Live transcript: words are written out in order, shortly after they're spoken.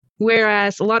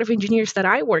Whereas a lot of engineers that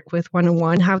I work with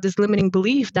one-on-one have this limiting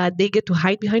belief that they get to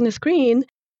hide behind the screen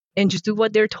and just do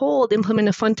what they're told, implement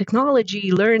a fun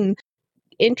technology, learn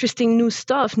interesting new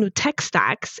stuff, new tech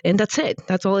stacks, and that's it.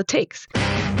 That's all it takes.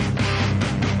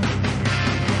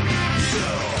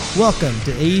 Welcome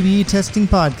to A/B Testing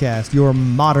Podcast, your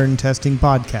modern testing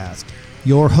podcast.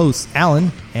 Your hosts,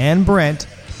 Alan and Brent,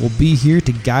 will be here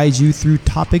to guide you through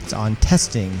topics on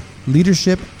testing,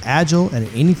 leadership, agile, and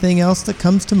anything else that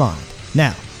comes to mind.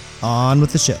 Now, on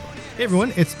with the show. Hey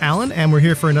everyone, it's Alan, and we're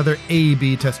here for another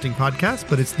A/B Testing Podcast,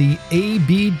 but it's the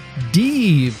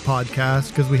ABD Podcast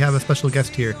because we have a special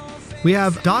guest here. We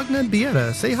have Dagna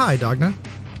Bieta. Say hi, Dagna.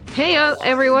 Hey,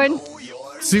 everyone.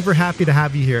 Super happy to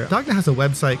have you here. Dagna has a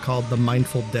website called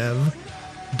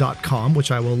themindfuldev.com, which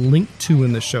I will link to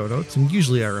in the show notes, and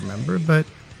usually I remember, but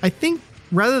I think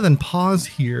rather than pause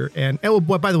here and,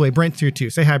 by the way, Brent's here too.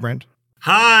 Say hi, Brent.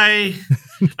 Hi.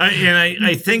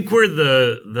 I think we're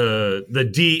the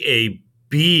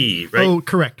DAB, right? Oh,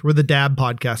 correct. We're the Dab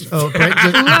podcast. Oh,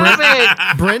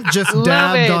 Brent just Love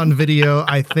dabbed it. on video.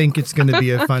 I think it's going to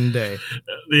be a fun day.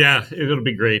 Yeah, it'll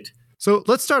be great. So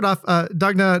let's start off.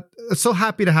 Dagna, so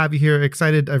happy to have you here.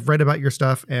 Excited. I've read about your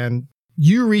stuff and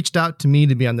you reached out to me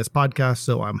to be on this podcast.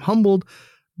 So I'm humbled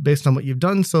based on what you've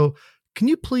done. So can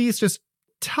you please just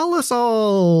tell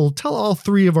all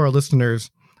three of our listeners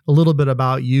a little bit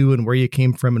about you and where you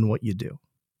came from and what you do?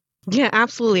 Yeah,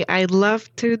 absolutely. I'd love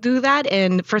to do that.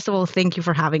 And first of all, thank you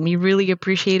for having me. Really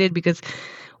appreciate it because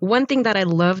one thing that I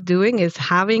love doing is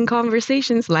having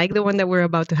conversations like the one that we're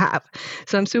about to have.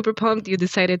 So I'm super pumped you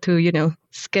decided to,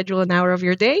 schedule an hour of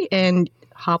your day and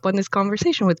hop on this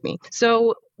conversation with me.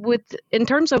 So in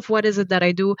terms of what is it that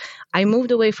I do, I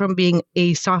moved away from being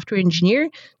a software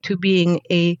engineer to being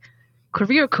a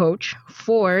career coach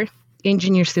for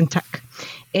engineers in tech.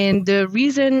 And the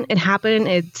reason it happened,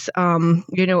 it's,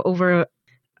 over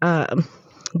a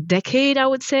decade, I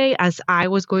would say, as I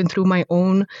was going through my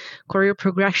own career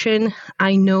progression,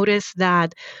 I noticed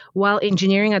that while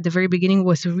engineering at the very beginning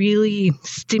was really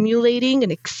stimulating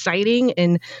and exciting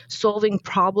and solving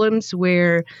problems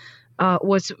where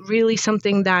was really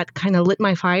something that kind of lit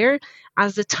my fire,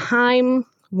 as the time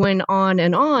went on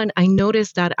and on, I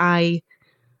noticed that I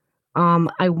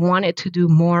wanted to do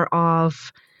more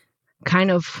of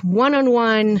kind of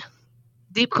one-on-one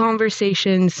deep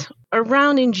conversations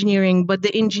around engineering, but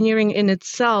the engineering in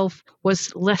itself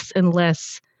was less and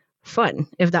less fun,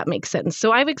 if that makes sense.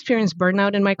 So I've experienced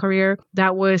burnout in my career.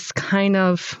 That was kind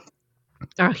of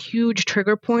a huge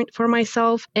trigger point for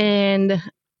myself. And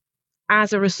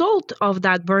as a result of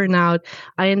that burnout,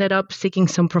 I ended up seeking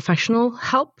some professional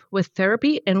help with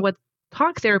therapy. And what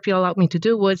talk therapy allowed me to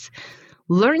do was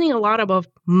learning a lot about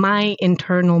my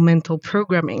internal mental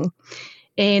programming.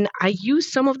 And I use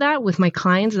some of that with my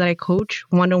clients that I coach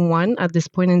one-on-one at this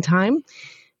point in time,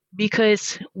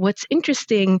 because what's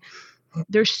interesting,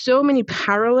 there's so many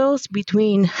parallels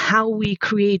between how we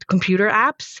create computer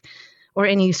apps or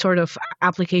any sort of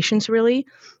applications really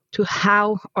to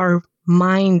how our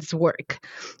minds work.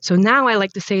 So now I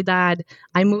like to say that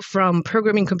I moved from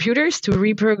programming computers to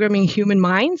reprogramming human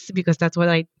minds because that's what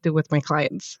I do with my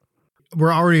clients.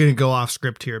 We're already going to go off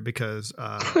script here because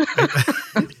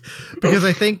because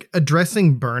I think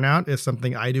addressing burnout is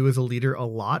something I do as a leader a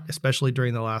lot, especially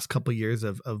during the last couple of years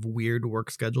of weird work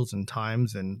schedules and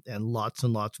times and lots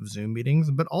of Zoom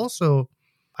meetings. But also,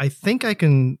 I think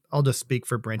I'll just speak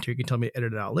for Brent here. You can tell me to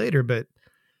edit it out later, but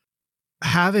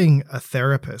having a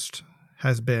therapist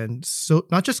has been so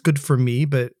not just good for me,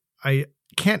 but I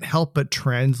can't help but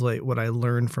translate what I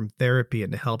learned from therapy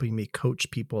into helping me coach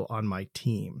people on my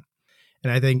team.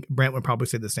 And I think Brent would probably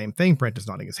say the same thing. Brent is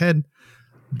nodding his head.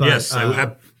 But, yes,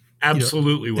 I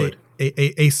absolutely would.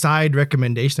 A side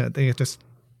recommendation. I think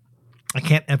I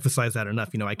can't emphasize that enough.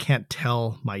 I can't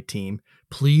tell my team,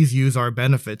 please use our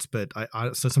benefits. But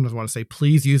I so sometimes want to say,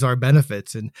 please use our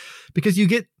benefits. And because you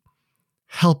get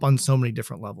help on so many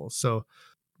different levels. So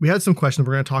we had some questions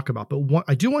we're going to talk about, but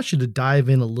I do want you to dive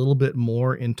in a little bit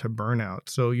more into burnout.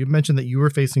 So you mentioned that you were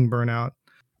facing burnout.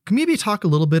 Can you maybe talk a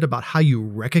little bit about how you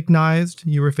recognized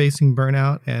you were facing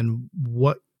burnout and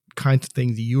what kinds of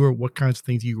things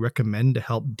you recommend to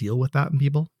help deal with that in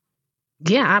people?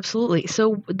 Yeah, absolutely.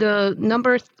 So the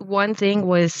number one thing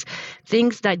was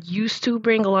things that used to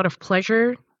bring a lot of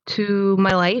pleasure to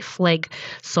my life, like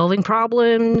solving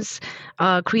problems,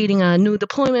 creating a new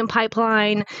deployment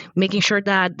pipeline, making sure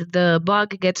that the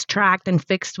bug gets tracked and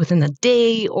fixed within a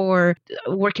day, or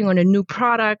working on a new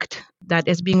product that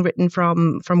is being written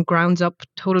from grounds up,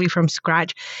 totally from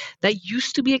scratch. That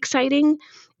used to be exciting.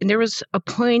 And there was a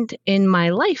point in my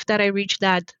life that I reached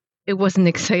that it wasn't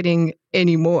exciting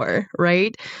anymore,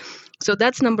 right? So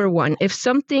that's number one. If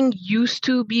something used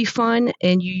to be fun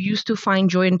and you used to find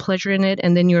joy and pleasure in it,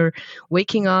 and then you're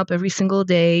waking up every single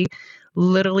day,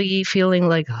 literally feeling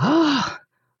like, oh,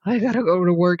 I gotta go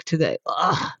to work today.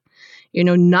 Ugh.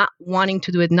 Not wanting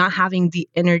to do it, not having the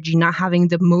energy, not having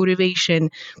the motivation,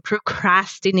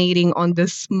 procrastinating on the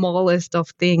smallest of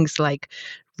things, like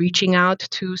reaching out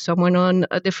to someone on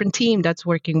a different team that's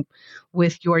working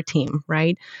with your team,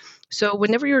 right? So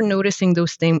whenever you're noticing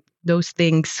those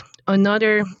things,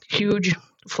 another huge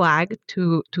flag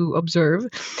to observe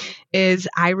is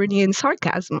irony and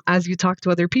sarcasm as you talk to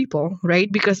other people,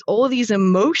 right? Because all these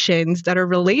emotions that are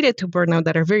related to burnout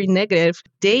that are very negative,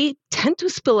 they tend to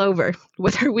spill over,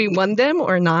 whether we want them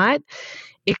or not.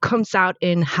 It comes out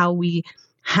in how we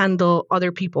handle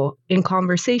other people in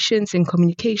conversations, in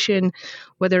communication,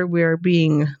 whether we're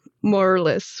being more or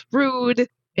less rude.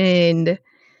 And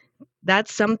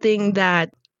that's something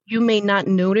that you may not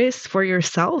notice for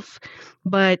yourself,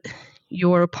 but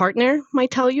your partner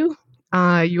might tell you,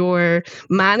 your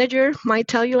manager might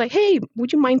tell you, like, hey,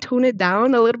 would you mind tone it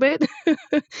down a little bit?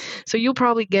 So you'll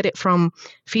probably get it from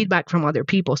feedback from other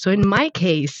people. So in my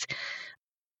case,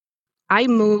 I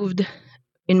moved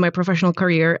in my professional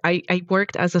career. I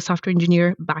worked as a software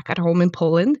engineer back at home in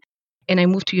Poland. And I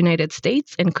moved to United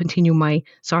States and continue my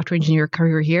software engineer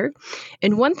career here.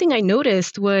 And one thing I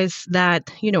noticed was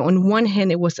that, on one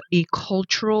hand, it was a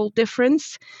cultural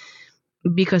difference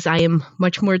because I am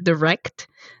much more direct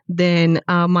than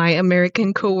my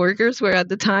American coworkers were at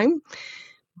the time.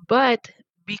 But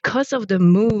because of the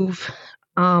move,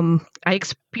 I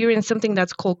experienced something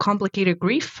that's called complicated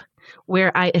grief,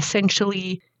 where I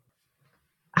essentially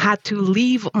had to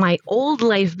leave my old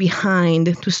life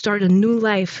behind to start a new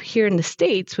life here in the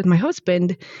States with my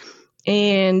husband.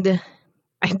 And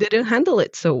I didn't handle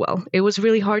it so well. It was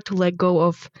really hard to let go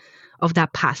of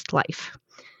that past life.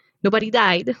 Nobody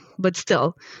died, but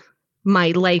still,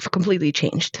 my life completely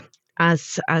changed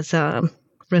as a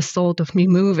result of me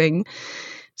moving.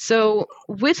 So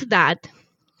with that,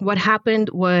 what happened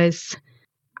was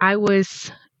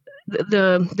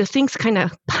the things kind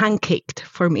of pancaked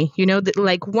for me,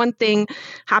 like one thing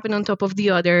happened on top of the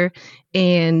other.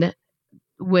 And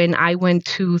when I went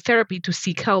to therapy to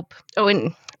seek help,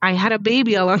 and I had a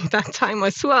baby along that time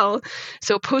as well.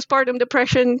 So postpartum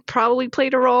depression probably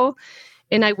played a role.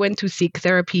 And I went to seek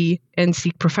therapy and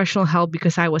seek professional help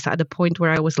because I was at the point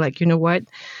where I was like, you know what?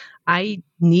 I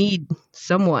need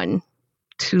someone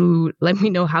to let me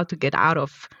know how to get out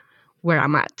of where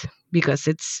I'm at, because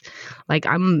it's like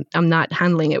I'm not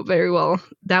handling it very well.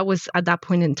 That was at that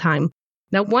point in time.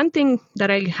 Now, one thing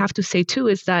that I have to say too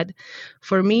is that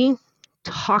for me,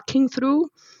 talking through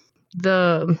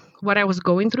what I was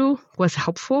going through was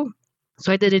helpful.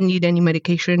 So I didn't need any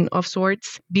medication of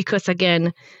sorts, because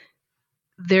again,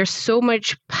 there's so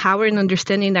much power in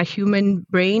understanding that human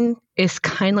brain is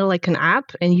kind of like an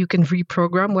app, and you can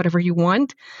reprogram whatever you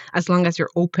want as long as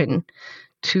you're open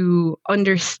to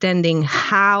understanding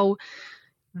how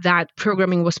that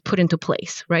programming was put into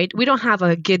place, right? We don't have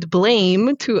a git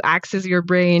blame to access your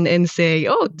brain and say,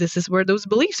 oh, this is where those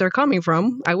beliefs are coming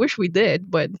from. I wish we did,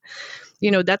 but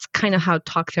that's kind of how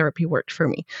talk therapy worked for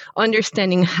me.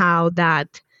 Understanding how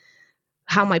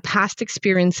my past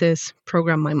experiences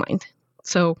program my mind.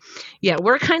 So, yeah,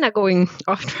 we're kind of going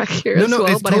off track here as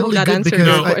well, but totally I hope that answered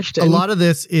your question. A lot of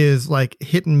this is like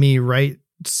hitting me right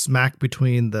smack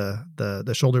between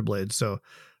the shoulder blades. So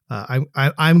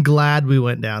I'm glad we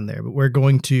went down there, but we're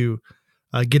going to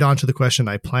get on to the question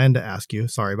I planned to ask you.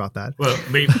 Sorry about that. Well,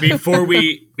 before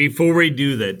we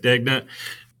do that, Dagna,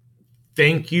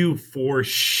 thank you for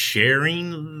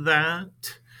sharing that.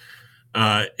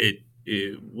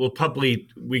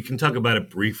 We can talk about it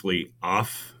briefly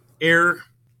off air.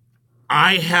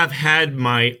 I have had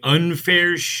my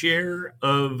unfair share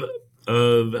of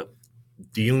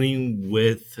dealing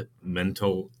with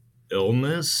mental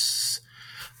illness.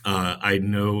 I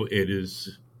know it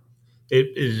is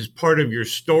part of your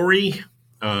story.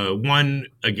 One,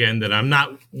 again, that I'm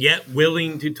not yet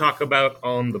willing to talk about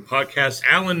on the podcast.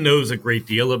 Alan knows a great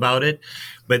deal about it,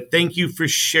 but thank you for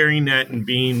sharing that and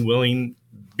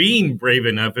being brave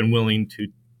enough and willing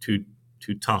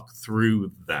to talk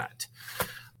through that.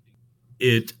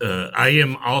 I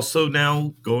am also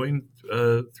now going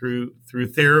through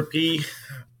therapy.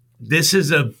 This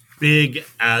is a big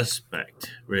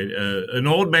aspect, right? An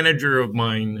old manager of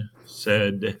mine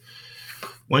said,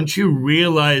 once you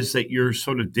realize that you're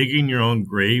sort of digging your own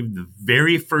grave, the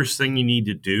very first thing you need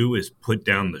to do is put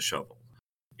down the shovel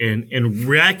and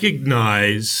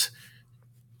recognize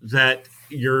that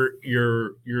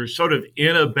you're sort of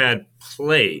in a bad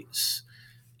place.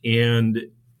 and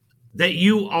that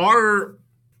you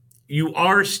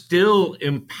are still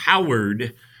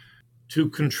empowered to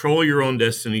control your own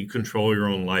destiny, control your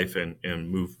own life, and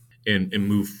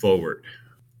move forward.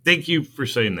 Thank you for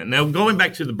saying that. Now, going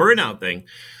back to the burnout thing,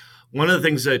 one of the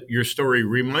things that your story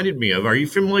reminded me of, are you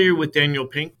familiar with Daniel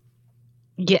Pink?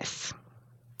 Yes.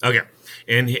 Okay.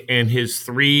 And his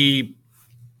 3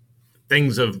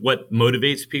 things of what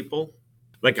motivates people.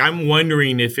 Like, I'm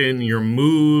wondering if in your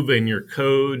move and your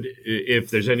code, if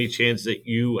there's any chance that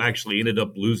you actually ended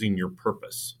up losing your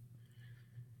purpose.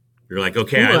 You're like,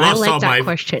 okay, Ooh, I like that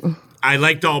question. I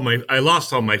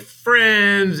lost all my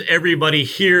friends. Everybody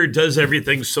here does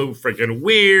everything so freaking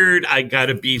weird. I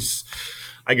gotta be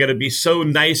so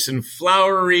nice and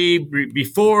flowery.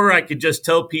 Before, I could just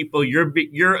tell people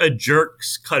you're a jerk,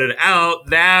 cut it out.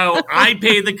 Now I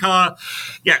pay the cost.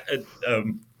 Yeah,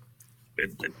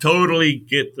 totally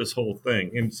get this whole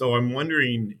thing. And so I'm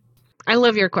wondering. I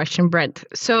love your question, Brent.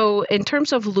 So in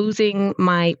terms of losing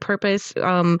my purpose,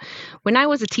 when I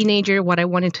was a teenager, what I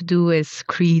wanted to do is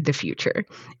create the future.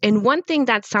 And one thing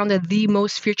that sounded the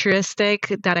most futuristic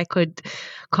that I could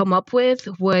come up with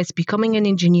was becoming an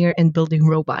engineer and building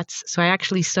robots. So I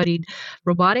actually studied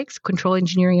robotics, control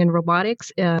engineering and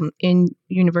robotics in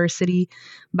university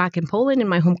back in Poland, in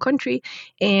my home country.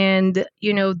 And,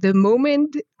 the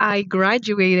moment I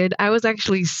graduated, I was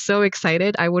actually so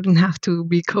excited I wouldn't have to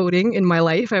be coding in my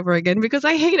life ever again because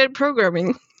I hated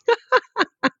programming.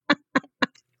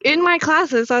 In my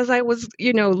classes, as I was,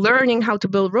 learning how to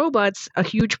build robots, a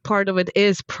huge part of it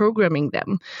is programming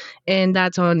them. And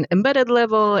that's on embedded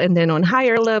level and then on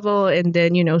higher level and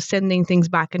then, sending things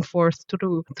back and forth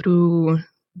through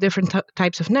different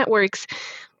types of networks.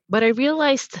 But I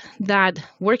realized that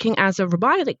working as a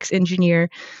robotics engineer,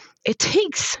 it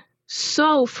takes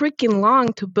so freaking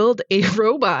long to build a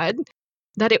robot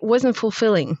that it wasn't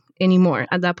fulfilling anymore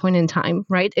at that point in time,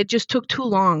 right? It just took too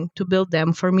long to build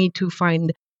them for me to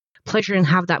find pleasure and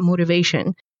have that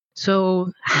motivation.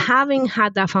 So having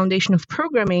had that foundation of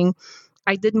programming,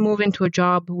 I did move into a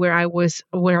job where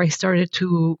I started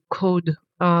to code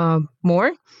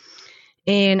more.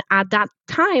 And at that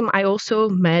time, I also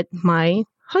met my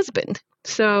husband.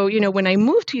 So, when I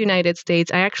moved to United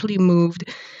States, I actually moved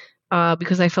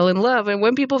because I fell in love. And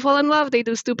when people fall in love, they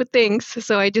do stupid things.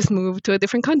 So I just moved to a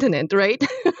different continent, right?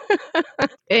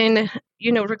 And,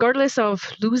 regardless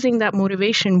of losing that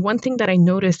motivation, one thing that I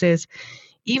noticed is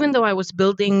even though I was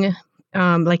building,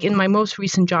 like in my most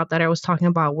recent job that I was talking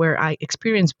about where I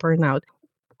experienced burnout,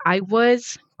 I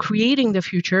was creating the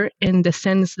future in the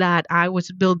sense that I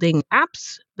was building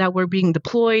apps that were being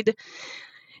deployed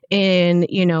and,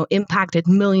 impacted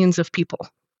millions of people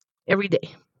every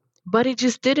day. But it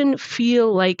just didn't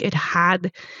feel like it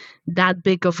had that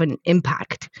big of an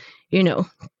impact.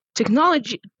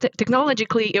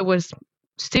 Technologically, it was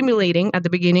stimulating at the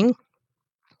beginning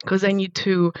because I need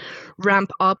to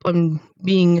ramp up on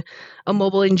being a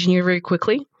mobile engineer very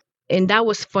quickly. And that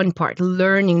was fun part,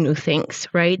 learning new things,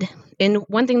 right? And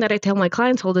one thing that I tell my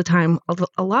clients all the time,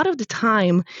 a lot of the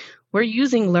time, we're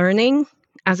using learning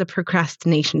as a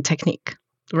procrastination technique,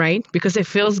 right? Because it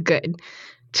feels good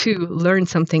to learn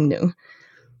something new.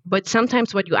 But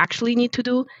sometimes what you actually need to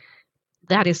do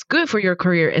that is good for your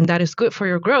career and that is good for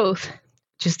your growth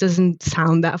just doesn't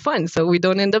sound that fun. So we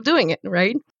don't end up doing it,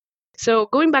 right? So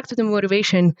going back to the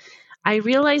motivation, I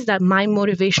realized that my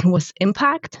motivation was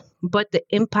impact, but the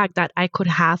impact that I could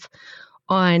have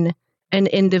on an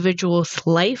individual's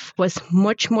life was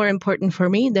much more important for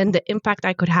me than the impact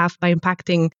I could have by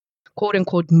impacting quote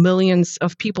unquote millions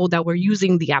of people that were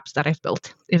using the apps that I've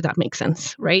built, if that makes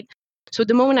sense, right? So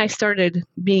the moment I started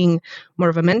being more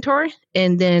of a mentor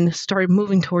and then started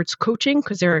moving towards coaching,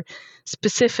 because there are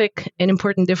specific and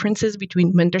important differences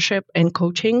between mentorship and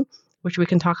coaching, which we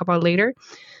can talk about later,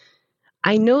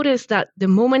 I noticed that the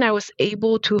moment I was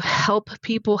able to help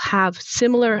people have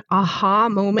similar aha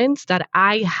moments that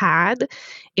I had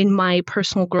in my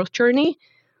personal growth journey,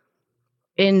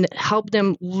 and help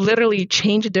them literally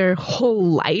change their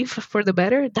whole life for the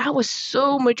better, that was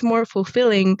so much more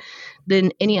fulfilling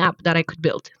than any app that I could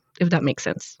build, if that makes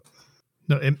sense.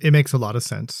 No, it makes a lot of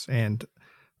sense. And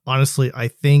honestly, I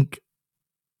think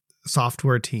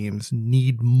software teams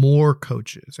need more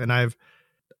coaches. And I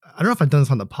don't know if I've done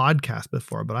this on the podcast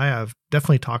before, but I have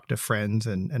definitely talked to friends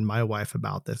and my wife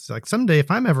about this. Like someday,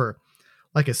 if I'm ever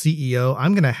like a CEO,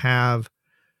 I'm going to have,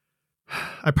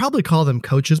 I probably call them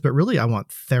coaches, but really I want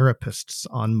therapists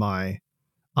on my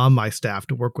staff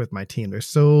to work with my team. They're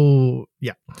so,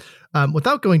 yeah.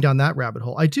 Without going down that rabbit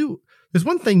hole, there's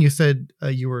one thing you said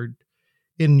you were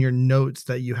in your notes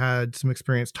that you had some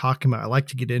experience talking about. I like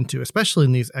to get into, especially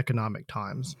in these economic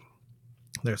times.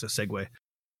 there's a segue,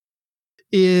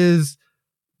 is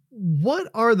what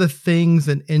are the things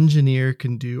an engineer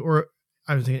can do, or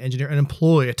I was thinking engineer, an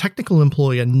employee, a technical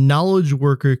employee, a knowledge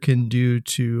worker can do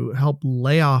to help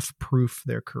layoff proof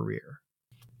their career?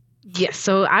 Yes,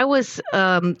 so I was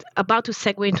about to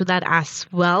segue into that as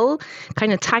well,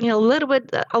 kind of tagging a little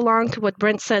bit along to what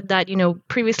Brent said, that,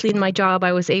 previously in my job,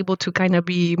 I was able to kind of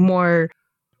be more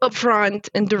upfront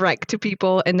and direct to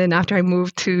people. And then after I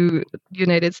moved to the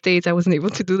United States, I wasn't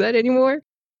able to do that anymore.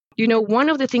 One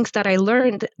of the things that I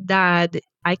learned that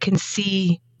I can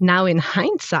see now in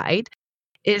hindsight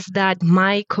is that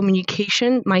my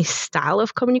communication, my style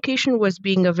of communication was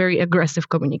being a very aggressive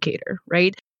communicator,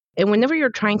 right? And whenever you're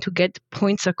trying to get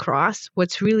points across,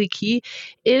 what's really key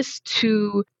is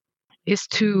to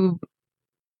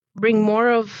bring more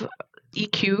of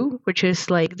EQ, which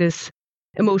is like this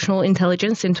emotional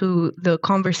intelligence, into the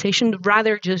conversation,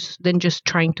 rather than just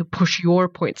trying to push your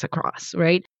points across,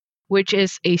 right? Which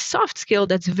is a soft skill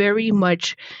that's very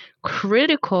much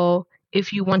critical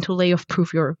if you want to layoff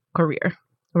proof your career,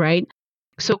 right?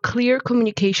 So clear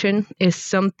communication is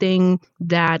something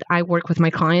that I work with my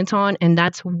clients on, and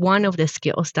that's one of the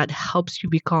skills that helps you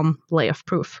become layoff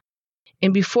proof.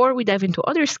 And before we dive into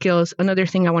other skills, another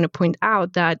thing I want to point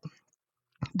out, that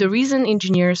the reason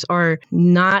engineers are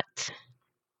not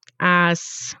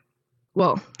as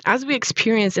well as we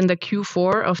experienced in the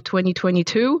Q4 of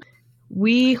 2022,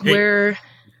 were...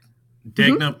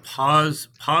 Dagna,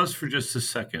 pause for just a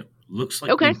second. Looks like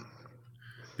okay.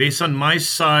 Based on my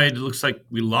side, it looks like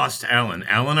we lost Alan.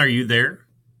 Alan, are you there?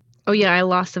 Oh, yeah, I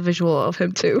lost a visual of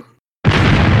him, too.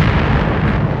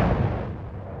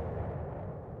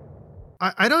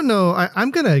 I don't know.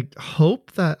 I'm going to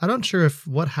hope that... I'm not sure if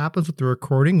what happens with the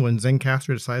recording when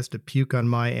Zencastr decides to puke on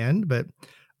my end, but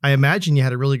I imagine you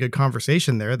had a really good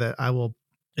conversation there that I will...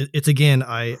 It's again,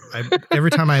 I every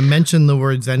time I mention the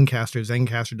word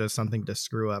Zencastr does something to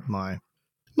screw up my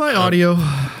audio.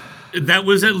 That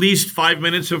was at least 5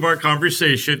 minutes of our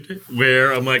conversation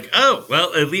where I'm like, oh,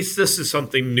 well, at least this is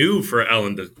something new for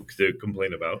Alan to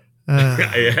complain about.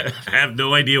 I have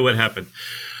no idea what happened.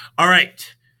 All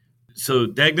right. So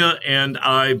Dagna and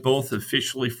I both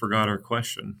officially forgot our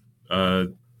question. Well,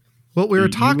 we were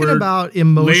talking about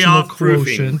emotional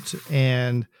quotient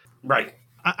and... Right.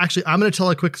 Actually, I'm going to tell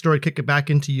a quick story, kick it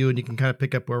back into you, and you can kind of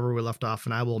pick up wherever we left off,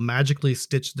 and I will magically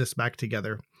stitch this back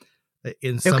together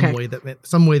in some way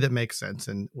that makes sense.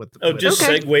 And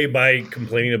segue by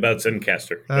complaining about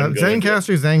Zencastr.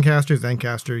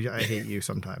 Zencastr. I hate you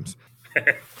sometimes.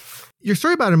 Your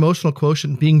story about emotional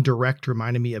quotient being direct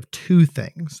reminded me of two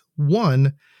things.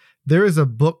 One, there is a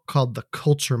book called The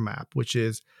Culture Map, which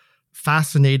is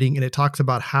fascinating, and it talks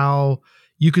about how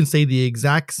you can say the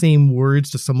exact same words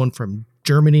to someone from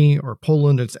Germany or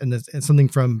Poland and something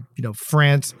from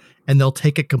France, and they'll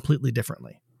take it completely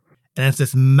differently. And it's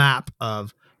this map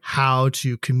of how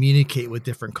to communicate with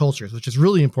different cultures, which is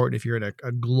really important if you're in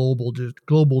a global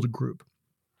group.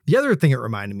 The other thing it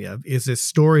reminded me of is this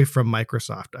story from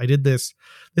Microsoft.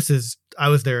 I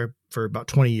was there for about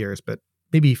 20 years, but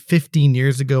maybe 15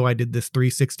 years ago, I did this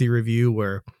 360 review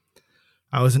where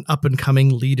I was an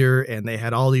up-and-coming leader, and they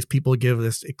had all these people give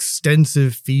this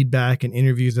extensive feedback and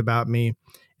interviews about me.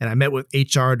 And I met with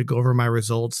HR to go over my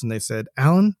results, and they said,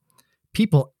 Alan,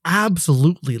 people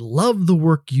absolutely love the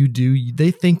work you do. They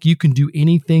think you can do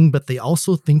anything, but they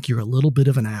also think you're a little bit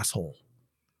of an asshole.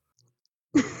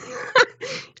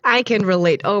 I can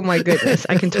relate. Oh, my goodness.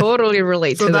 I can totally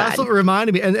relate to that. So that's what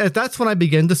reminded me. And that's when I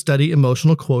began to study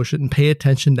emotional quotient and pay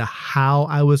attention to how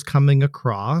I was coming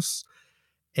across.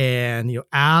 And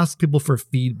ask people for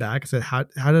feedback. I said,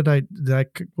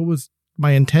 what was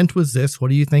my intent? Was this? What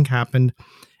do you think happened?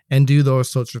 And do those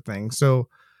sorts of things. So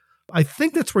I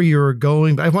think that's where you were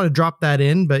going. But I want to drop that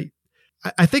in. But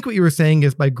I think what you were saying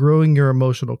is by growing your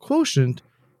emotional quotient,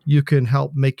 you can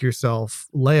help make yourself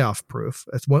layoff proof.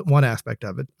 That's one aspect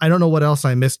of it. I don't know what else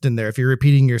I missed in there. If you're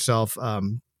repeating yourself,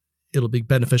 it'll be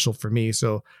beneficial for me.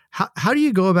 So how do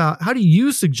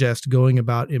you suggest going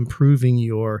about improving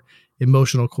your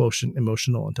emotional quotient,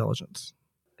 emotional intelligence?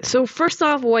 So first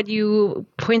off, what you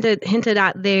hinted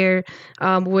at there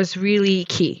was really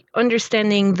key.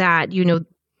 Understanding that,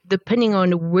 depending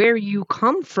on where you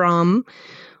come from,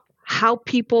 how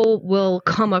people will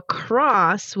come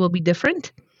across will be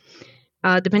different,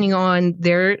 depending on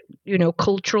their,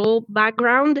 cultural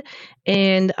background.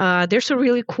 And there's a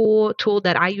really cool tool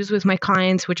that I use with my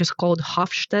clients, which is called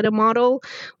Hofstede model,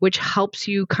 which helps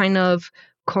you kind of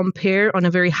compare on a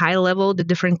very high level the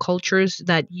different cultures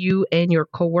that you and your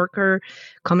coworker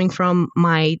coming from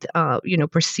might,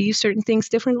 perceive certain things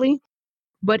differently.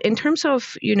 But in terms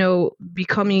of,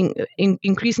 increasing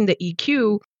the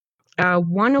EQ,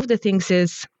 one of the things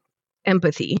is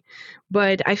empathy.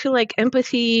 But I feel like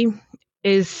empathy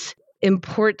is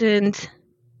important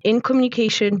in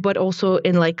communication, but also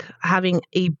in like having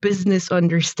a business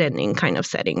understanding kind of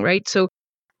setting, right? So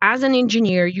as an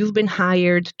engineer, you've been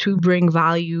hired to bring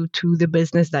value to the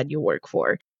business that you work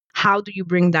for. How do you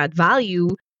bring that value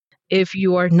if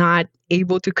you are not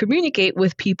able to communicate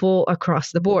with people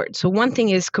across the board? So one thing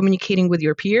is communicating with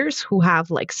your peers who have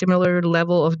like similar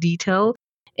level of detail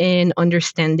and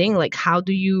understanding. Like, how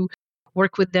do you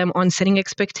work with them on setting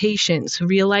expectations,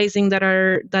 realizing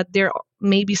that there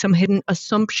may be some hidden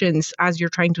assumptions as you're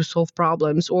trying to solve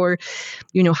problems, or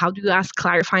how do you ask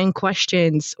clarifying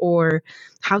questions, or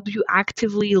how do you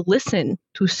actively listen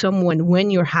to someone when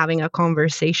you're having a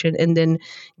conversation and then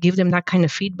give them that kind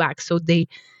of feedback so they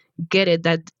get it,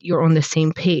 that you're on the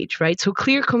same page, right? So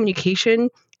clear communication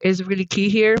is really key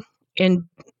here, and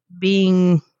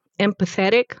being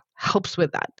empathetic helps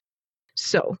with that.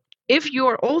 So if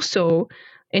you're also,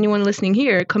 anyone listening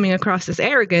here, coming across as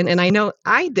arrogant, and I know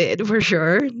I did for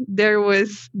sure, there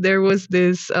was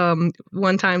this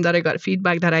one time that I got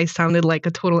feedback that I sounded like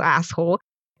a total asshole.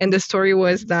 And the story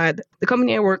was that the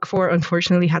company I work for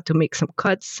unfortunately had to make some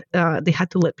cuts. They had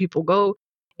to let people go.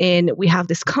 And we have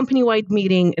this company-wide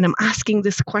meeting, and I'm asking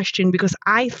this question because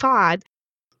I thought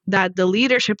that the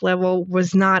leadership level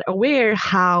was not aware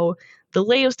how the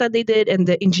layoffs that they did and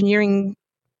the engineering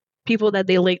people that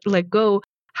they let go,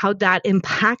 how that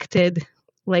impacted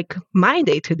like my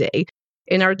day-to-day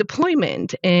in our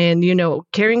deployment and,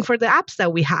 caring for the apps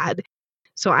that we had.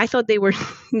 So I thought they were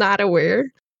not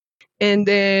aware. And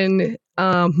then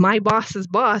my boss's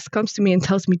boss comes to me and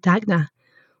tells me, Dagna,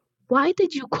 why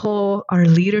did you call our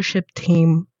leadership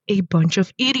team a bunch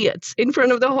of idiots in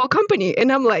front of the whole company?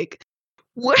 And I'm like,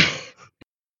 what?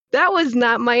 That was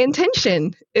not my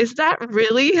intention. Is that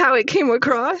really how it came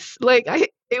across?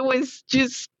 It was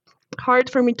just hard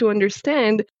for me to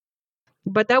understand.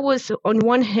 But that was, on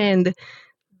one hand,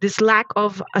 this lack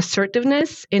of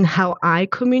assertiveness in how I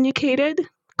communicated,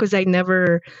 because I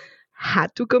never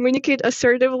had to communicate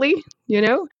assertively,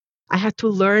 I had to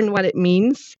learn what it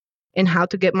means and how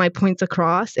to get my points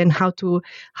across and how to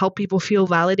help people feel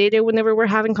validated whenever we're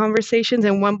having conversations.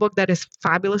 And one book that is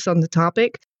fabulous on the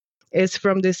topic is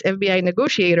from this FBI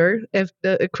negotiator,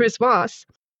 Chris Voss,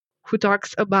 who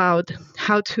talks about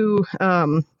how to,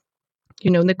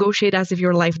 negotiate as if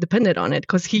your life depended on it,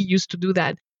 because he used to do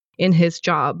that in his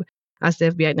job as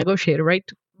the FBI negotiator, right?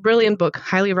 Brilliant book,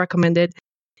 highly recommended.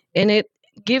 And it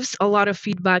gives a lot of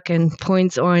feedback and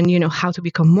points on, how to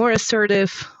become more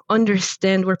assertive,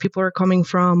 understand where people are coming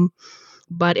from,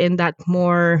 but in that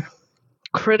more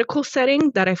critical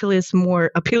setting that I feel is more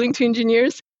appealing to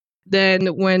engineers than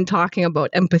when talking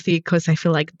about empathy, because I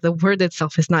feel like the word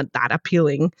itself is not that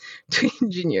appealing to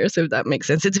engineers, if that makes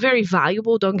sense. It's very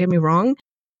valuable, don't get me wrong.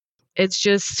 It's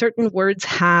just certain words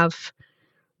have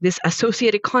this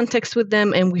associated context with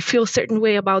them, and we feel a certain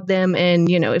way about them. And,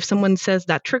 if someone says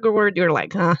that trigger word, you're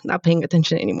like, not paying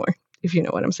attention anymore, if you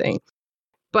know what I'm saying.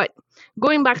 But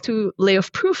going back to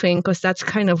layoff proofing, because that's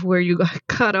kind of where you got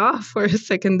cut off for a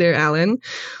second there, Alan,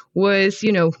 was,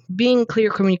 being clear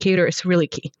communicator is really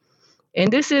key.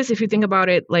 And this is, if you think about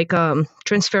it, like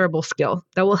transferable skill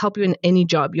that will help you in any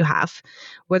job you have,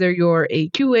 whether you're a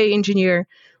QA engineer,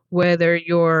 whether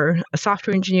you're a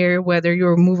software engineer, whether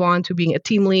you're move on to being a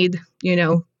team lead,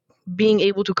 being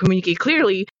able to communicate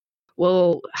clearly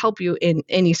will help you in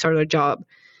any sort of job,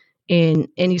 in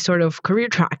any sort of career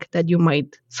track that you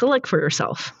might select for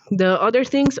yourself. The other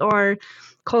things are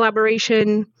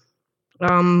collaboration,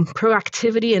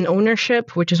 proactivity and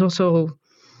ownership, which is also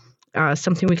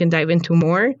something we can dive into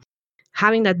more.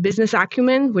 Having that business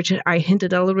acumen, which I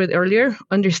hinted a little bit earlier,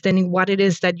 understanding what it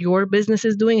is that your business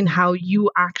is doing and how you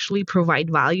actually provide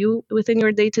value within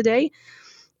your day-to-day.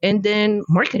 And then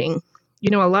marketing.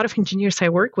 A lot of engineers I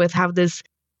work with have this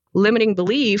limiting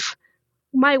belief,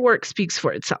 my work speaks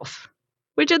for itself,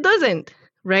 which it doesn't,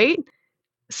 right?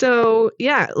 So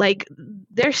yeah,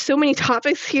 there's so many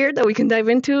topics here that we can dive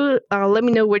into. Let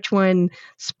me know which one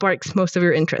sparks most of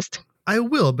your interest. I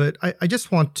will, but I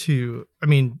just want to,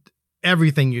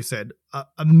 everything you said,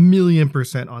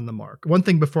 1,000,000% on the mark. One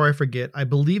thing before I forget, I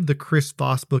believe the Chris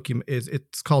Voss book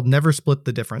it's called Never Split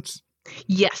the Difference.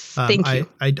 Yes, thank you.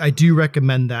 I do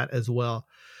recommend that as well.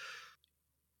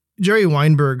 Jerry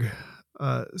Weinberg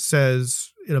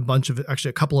says in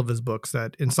a couple of his books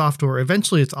that in software,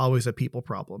 eventually it's always a people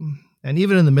problem. And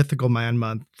even in the Mythical Man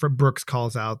Month, Brooks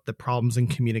calls out the problems in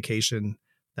communication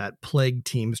that plague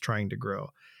teams trying to grow.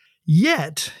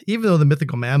 Yet, even though the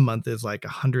Mythical Man Month is like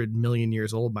 100 million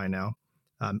years old by now,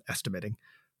 estimating.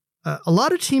 A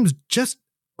lot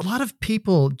of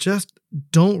people just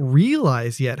don't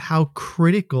realize yet how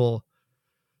critical,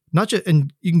 not just,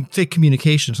 and you can say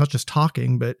communication, it's not just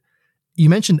talking, but you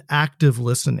mentioned active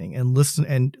listening and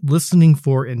listening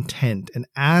for intent and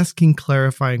asking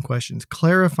clarifying questions,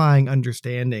 clarifying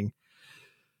understanding.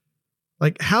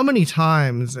 Like, how many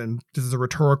times, and this is a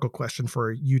rhetorical question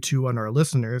for you two and our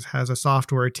listeners, has a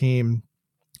software team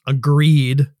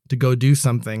agreed to go do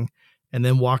something and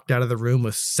then walked out of the room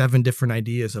with 7 different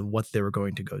ideas of what they were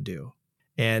going to go do?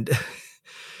 And,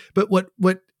 but what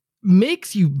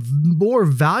makes you more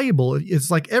valuable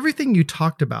is like everything you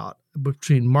talked about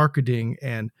between marketing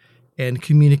and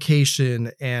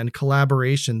communication and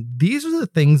collaboration. These are the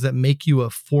things that make you a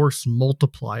force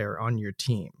multiplier on your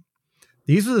team.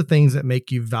 These are the things that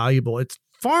make you valuable. It's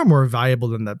far more valuable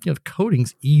than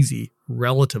coding's easy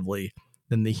relatively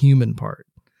than the human part.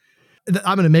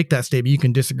 I'm going to make that statement. You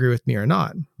can disagree with me or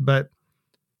not, but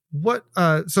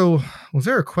so was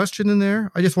there a question in there?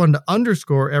 I just wanted to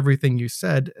underscore everything you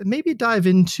said. Maybe dive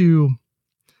into,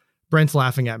 Brent's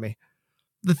laughing at me.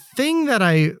 The thing that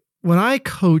when I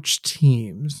coach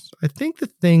teams, I think the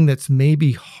thing that's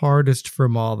maybe hardest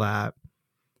from all that,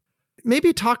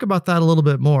 maybe talk about that a little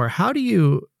bit more. How do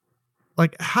you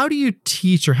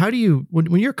teach, or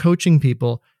when you're coaching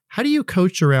people, how do you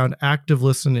coach around active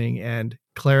listening and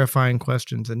clarifying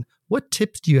questions? And what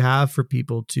tips do you have for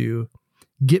people to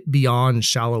get beyond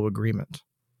shallow agreement?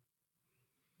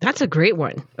 That's a great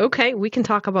one. Okay, we can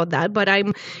talk about that. But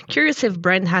I'm curious if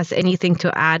Brent has anything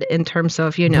to add in terms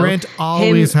of, Brent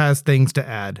always has things to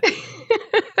add.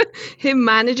 Him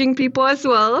managing people as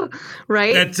well,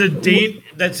 right? That's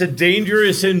a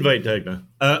dangerous invite, Dagna.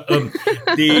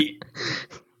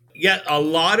 A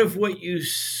lot of what you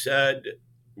said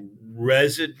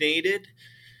resonated.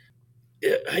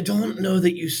 I don't know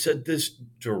that you said this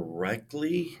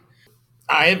directly.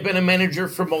 I have been a manager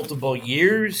for multiple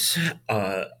years.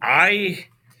 I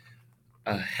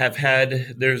have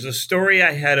had, there's a story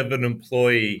I had of an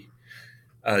employee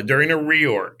during a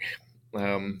reorg.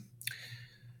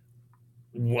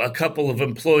 A couple of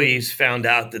employees found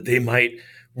out that they might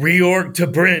reorg to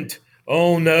Brent.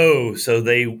 Oh no. So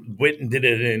they went and did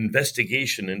an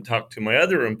investigation and talked to my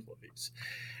other employees.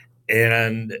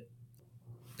 And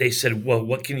they said, well,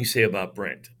 what can you say about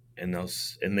Brent? And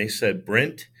they said,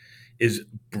 Brent is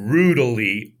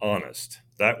brutally honest.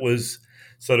 That was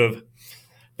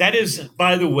that is,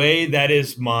 by the way, that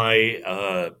is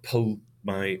my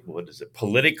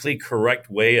politically correct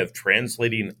way of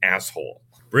translating asshole.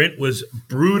 Brent was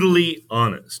brutally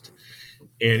honest.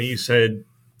 And he said,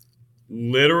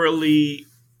 literally,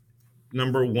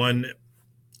 number one,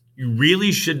 you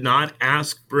really should not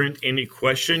ask Brent any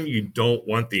question you don't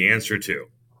want the answer to,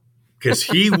 because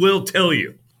he will tell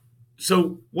you.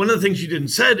 So one of the things you didn't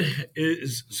said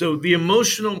is, so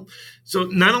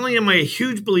not only am I a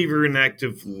huge believer in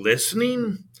active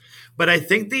listening, but I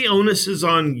think the onus is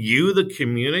on you, the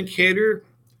communicator,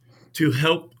 to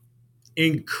help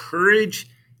encourage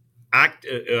I'm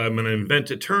going to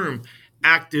invent a term,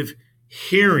 active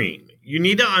hearing. You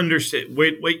need to understand,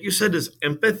 what you said is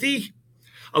empathy.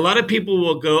 A lot of people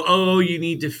will go, oh, you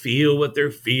need to feel what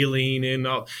they're feeling and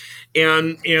all.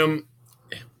 And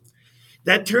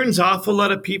that turns off a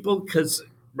lot of people because,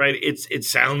 right, it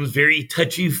sounds very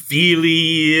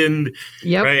touchy-feely. And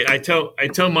yep. Right, I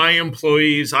tell my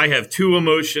employees I have 2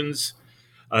 emotions,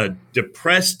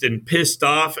 depressed and pissed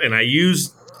off, and I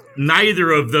use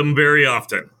neither of them very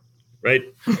often, right?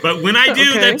 But when I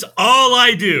do, That's all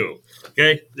I do,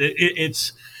 okay?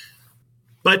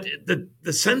 But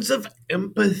the sense of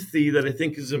empathy that I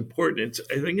think is important,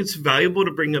 I think it's valuable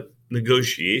to bring up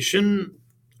negotiation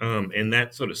and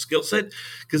that sort of skill set,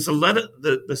 because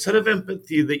the set of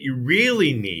empathy that you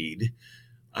really need,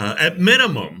 at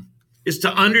minimum, is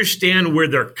to understand where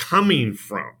they're coming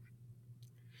from.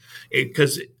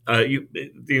 Because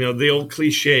the old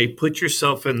cliche, put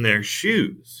yourself in their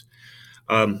shoes.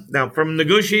 Now, from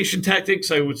negotiation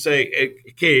tactics, I would say,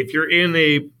 okay, if you're in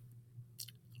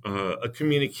a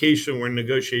communication where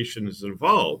negotiation is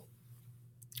involved,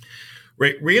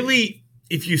 right? Really,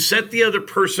 if you set the other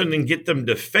person and get them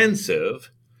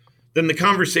defensive, then the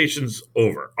conversation's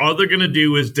over. All they're going to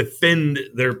do is defend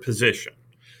their position.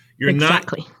 You're not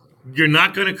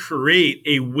going to create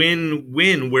a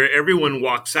win-win where everyone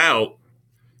walks out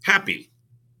happy.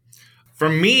 For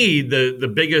me,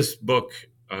 the biggest book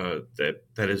that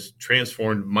has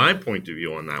transformed my point of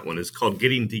view on that one is called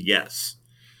Getting to Yes,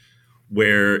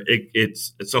 where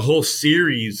it's a whole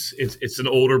series. It's an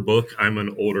older book. I'm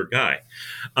an older guy.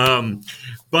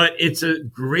 But it's a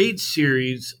great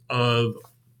series of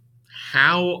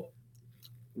how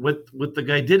what the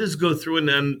guy did is go through and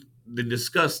then they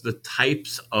discuss the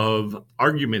types of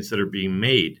arguments that are being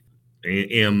made,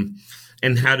 and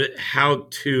how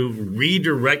to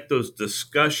redirect those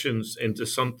discussions into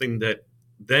something that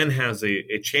then has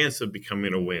a chance of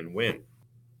becoming a win-win.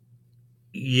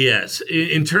 Yes,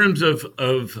 in terms of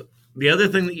the other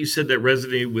thing that you said that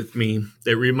resonated with me,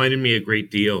 that reminded me a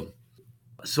great deal.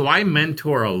 So I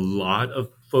mentor a lot of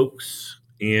folks,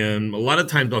 and a lot of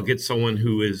times I'll get someone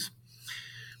who is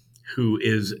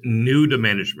new to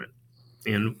management.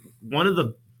 And one of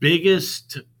the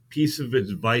biggest piece of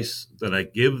advice that I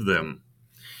give them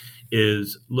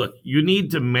is, look, you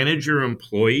need to manage your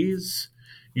employees.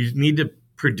 You need to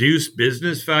produce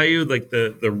business value. Like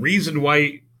the reason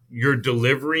why you're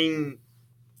delivering,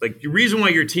 like the reason why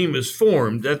your team is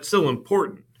formed, that's still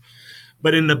important.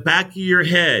 But in the back of your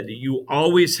head, you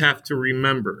always have to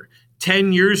remember,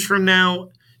 10 years from now,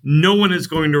 no one is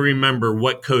going to remember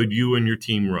what code you and your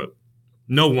team wrote.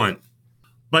 No one.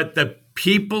 But the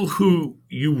people who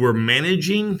you were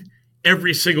managing,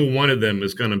 every single one of them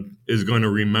is going to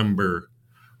remember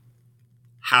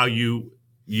how you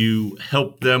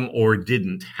helped them or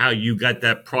didn't, how you got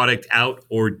that product out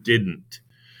or didn't,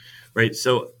 right?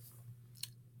 So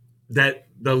that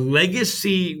the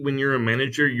legacy, when you're a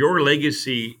manager, your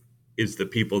legacy is the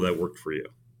people that worked for you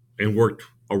and worked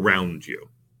around you.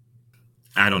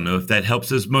 I don't know if that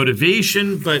helps as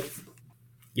motivation, but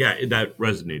yeah, that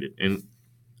resonated. And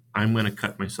I'm going to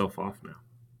cut myself off now.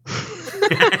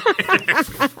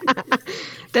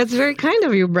 That's very kind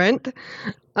of you, Brent.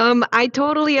 I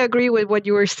totally agree with what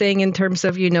you were saying in terms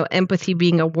of, empathy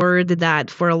being a word that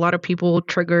for a lot of people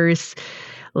triggers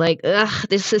like, ugh,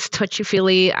 this is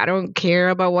touchy-feely. I don't care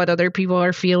about what other people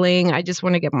are feeling. I just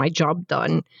want to get my job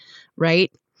done,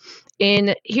 right?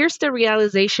 And here's the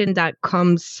realization that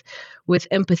comes with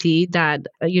empathy that,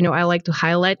 I like to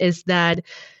highlight is that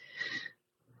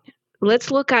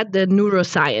let's look at the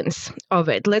neuroscience of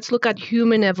it. Let's look at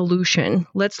human evolution.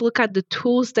 Let's look at the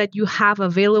tools that you have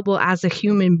available as a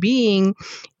human being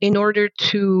in order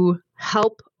to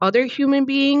help other human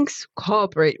beings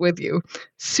cooperate with you.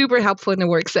 Super helpful in a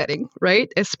work setting,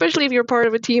 right? Especially if you're part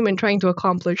of a team and trying to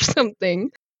accomplish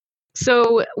something.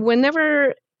 So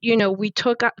whenever,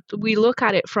 we look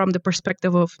at it from the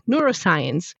perspective of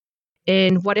neuroscience,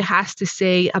 and what it has to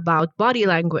say about body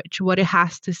language, what it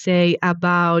has to say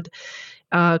about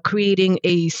creating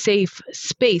a safe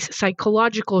space,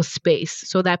 psychological space,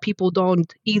 so that people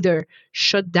don't either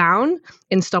shut down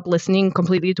and stop listening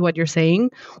completely to what you're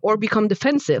saying or become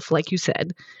defensive, like you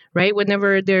said, right?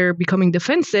 Whenever they're becoming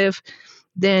defensive,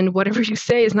 then whatever you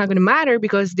say is not going to matter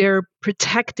because they're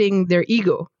protecting their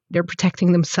ego. They're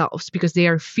protecting themselves because they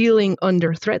are feeling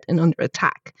under threat and under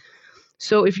attack.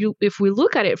 So if we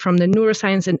look at it from the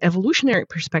neuroscience and evolutionary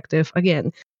perspective,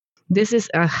 again, this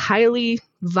is a highly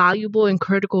valuable and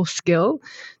critical skill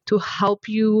to help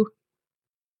you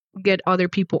get other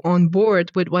people on board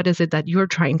with what is it that you're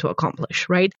trying to accomplish,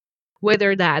 right?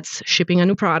 Whether that's shipping a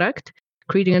new product,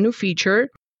 creating a new feature,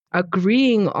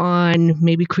 agreeing on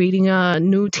maybe creating a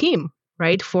new team,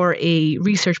 right, for a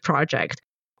research project,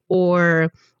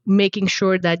 or making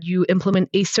sure that you implement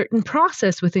a certain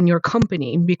process within your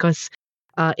company because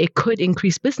it could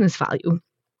increase business value.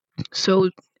 So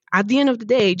at the end of the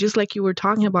day, just like you were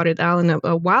talking about it, Alan,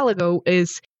 a while ago,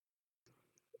 is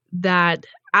that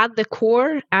at the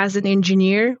core, as an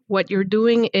engineer, what you're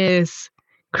doing is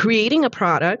creating a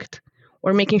product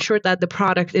or making sure that the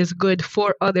product is good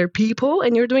for other people,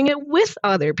 and you're doing it with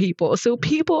other people. So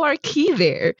people are key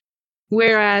there.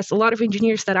 Whereas a lot of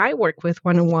engineers that I work with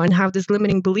one-on-one have this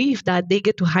limiting belief that they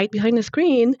get to hide behind the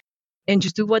screen and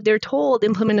just do what they're told,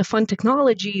 implement a fun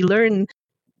technology, learn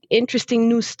interesting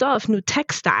new stuff, new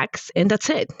tech stacks, and that's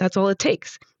it. That's all it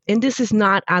takes. And this is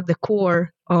not at the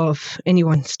core of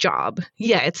anyone's job.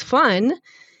 Yeah, it's fun,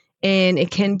 and it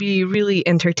can be really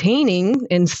entertaining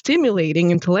and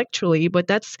stimulating intellectually, but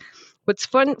that's what's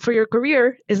fun for your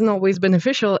career isn't always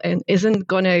beneficial and isn't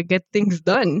going to get things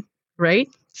done, right?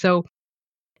 So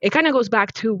it kind of goes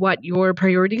back to what your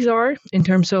priorities are in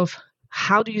terms of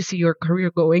how do you see your career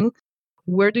going?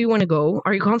 Where do you want to go?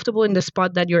 Are you comfortable in the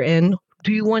spot that you're in?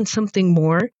 Do you want something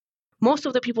more? Most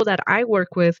of the people that I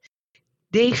work with,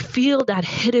 they feel that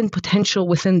hidden potential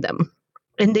within them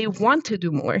and they want to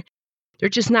do more. They're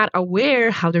just not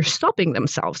aware how they're stopping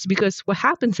themselves, because what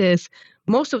happens is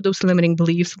most of those limiting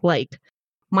beliefs, like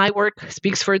my work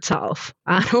speaks for itself.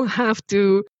 I don't have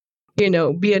to, be an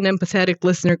empathetic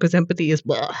listener because empathy is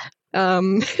blah.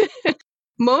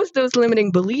 Most of those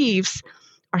limiting beliefs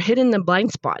are hidden in the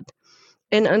blind spot.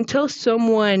 And until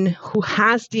someone who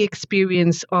has the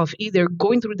experience of either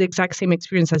going through the exact same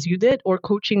experience as you did or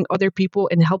coaching other people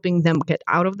and helping them get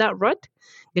out of that rut,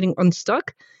 getting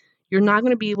unstuck, you're not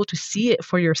going to be able to see it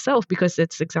for yourself because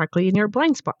it's exactly in your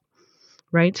blind spot,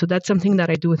 right? So that's something that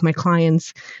I do with my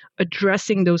clients,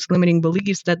 addressing those limiting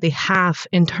beliefs that they have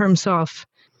in terms of,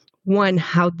 one,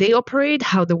 how they operate,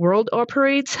 how the world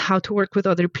operates, how to work with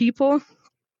other people.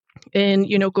 And,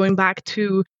 going back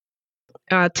to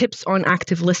tips on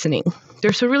active listening.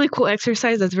 There's a really cool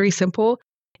exercise that's very simple.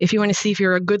 If you want to see if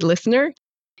you're a good listener,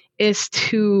 is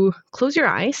to close your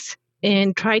eyes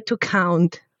and try to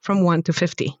count from 1 to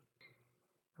 50,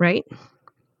 right?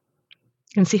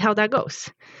 And see how that goes.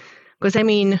 Because,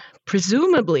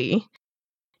 presumably,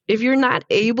 if you're not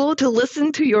able to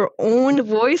listen to your own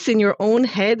voice in your own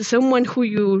head, someone who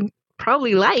you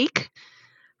probably like,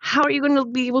 how are you going to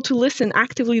be able to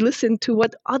actively listen to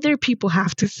what other people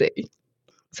have to say?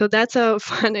 So that's a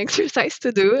fun exercise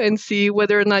to do and see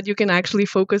whether or not you can actually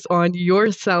focus on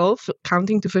yourself,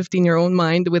 counting to 50 in your own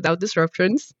mind without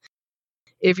disruptions.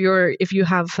 If you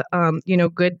have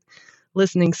good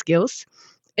listening skills.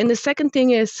 And the second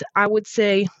thing is, I would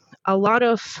say a lot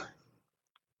of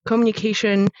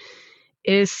communication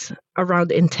is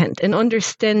around intent and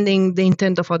understanding the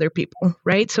intent of other people,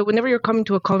 right? So whenever you're coming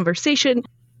to a conversation,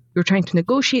 you're trying to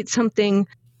negotiate something,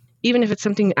 even if it's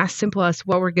something as simple as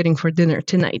what we're getting for dinner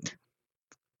tonight.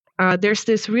 There's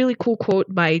this really cool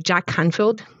quote by Jack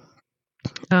Canfield.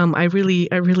 I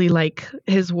really like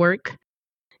his work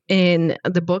in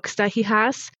the books that he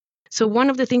has. So one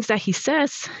of the things that he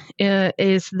says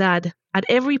is that at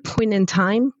every point in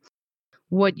time,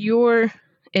 what you're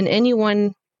and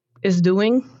anyone is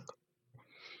doing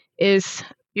is,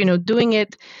 doing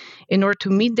it in order to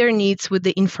meet their needs with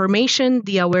the information,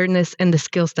 the awareness, and the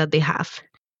skills that they have.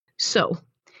 So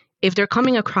if they're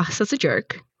coming across as a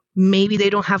jerk, maybe they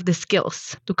don't have the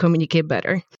skills to communicate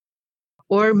better.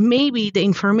 Or maybe the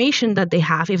information that they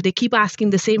have, if they keep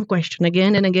asking the same question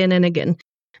again and again and again,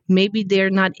 maybe they're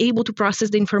not able to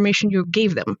process the information you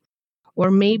gave them. Or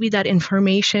maybe that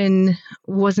information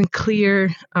wasn't clear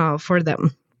for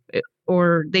them,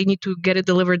 or they need to get it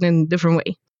delivered in a different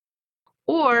way.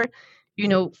 Or,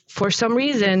 for some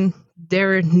reason,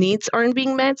 their needs aren't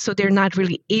being met, so they're not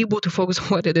really able to focus on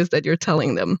what it is that you're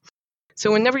telling them.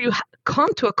 So whenever you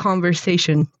come to a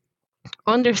conversation,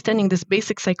 understanding this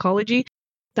basic psychology,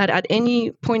 that at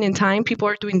any point in time, people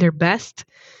are doing their best,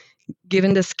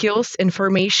 given the skills,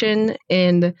 information,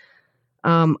 and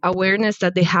awareness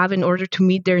that they have in order to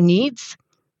meet their needs,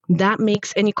 that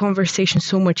makes any conversation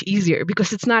so much easier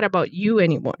because it's not about you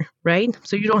anymore, right?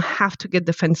 So you don't have to get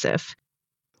defensive.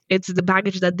 It's the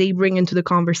baggage that they bring into the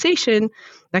conversation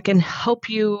that can help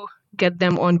you get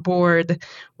them on board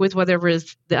with whatever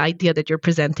is the idea that you're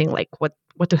presenting, like what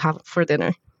to have for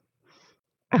dinner.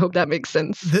 I hope that makes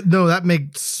sense. No, that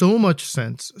makes so much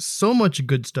sense. So much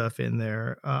good stuff in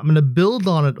there. I'm going to build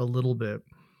on it a little bit.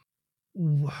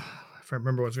 If I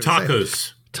remember what I was going to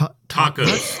say.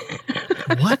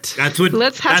 Tacos. What? That's what.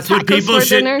 Let's have that's tacos what people for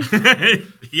should. dinner.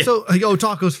 Yeah. So,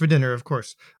 tacos for dinner, of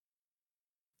course.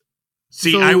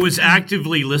 See, So- I was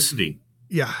actively listening.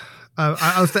 Yeah.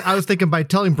 I was thinking by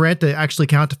telling Brant to actually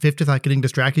count to 50 without getting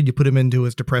distracted, you put him into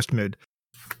his depressed mood.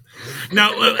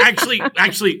 No, actually,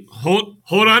 hold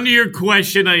on to your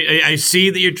question. I see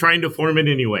that you're trying to form it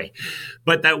anyway.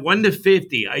 But that 1 to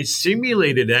 50, I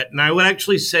simulated that, and I would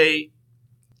actually say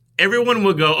everyone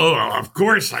will go, oh, of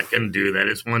course I can do that.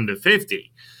 It's 1 to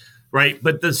 50, right?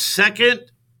 But the second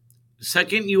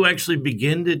you actually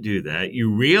begin to do that,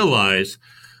 you realize,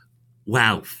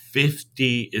 wow,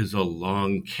 50 is a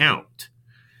long count.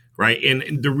 Right.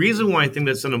 And the reason why I think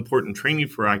that's an important training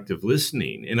for active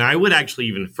listening, and I would actually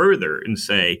even further and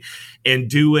say, and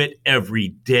do it every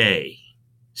day.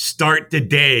 Start the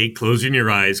day closing your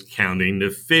eyes, counting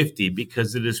to 50,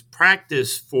 because it is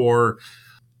practice for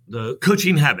the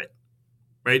coaching habit.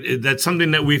 Right. That's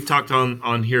something that we've talked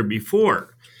on here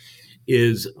before.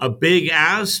 Is a big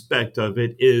aspect of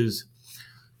it is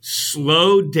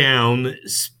slow down,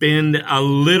 spend a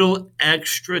little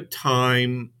extra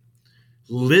time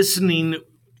listening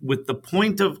with the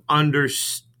point of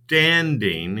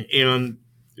understanding, and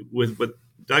with what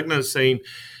Dagna is saying,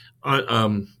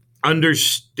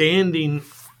 understanding,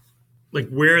 like,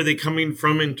 where are they coming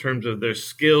from in terms of their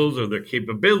skills or their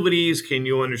capabilities? Can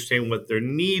you understand what their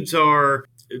needs are?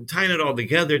 Tying it all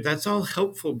together, that's all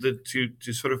helpful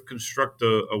to sort of construct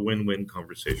a win-win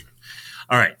conversation.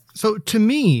 All right. So to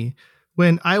me,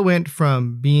 when I went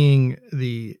from being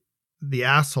the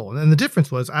asshole, and the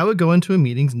difference was I would go into a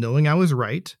meetings knowing I was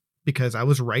right because I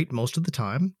was right most of the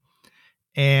time.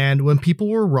 And when people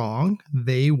were wrong,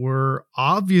 they were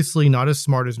obviously not as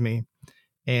smart as me,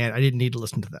 and I didn't need to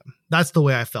listen to them. That's the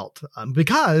way I felt.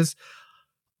 Because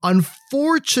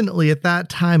unfortunately, at that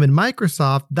time in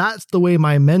Microsoft, that's the way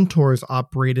my mentors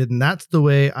operated, and that's the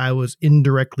way I was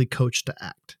indirectly coached to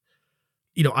act.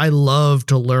 I love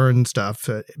to learn stuff.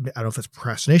 I don't know if it's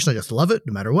procrastination. I just love it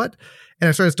no matter what. And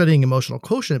I started studying emotional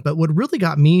quotient. But what really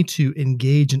got me to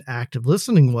engage in active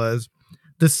listening was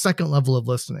the second level of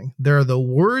listening. There are the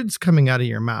words coming out of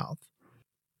your mouth.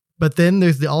 But then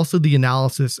there's also the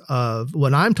analysis of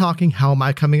when I'm talking, how am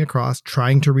I coming across,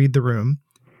 trying to read the room.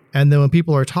 And then when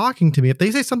people are talking to me, if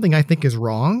they say something I think is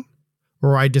wrong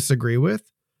or I disagree with,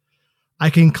 I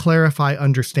can clarify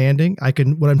understanding.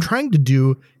 What I'm trying to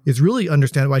do is really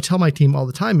understand. What I tell my team all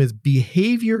the time is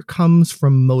behavior comes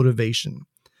from motivation.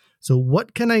 So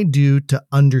what can I do to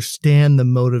understand the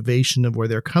motivation of where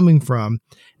they're coming from?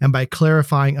 And by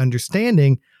clarifying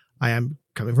understanding, I am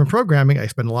coming from programming. I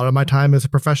spend a lot of my time as a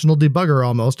professional debugger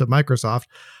almost at Microsoft.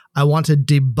 I want to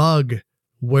debug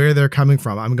where they're coming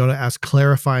from. I'm going to ask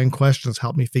clarifying questions,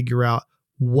 help me figure out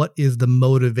what is the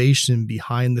motivation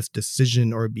behind this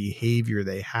decision or behavior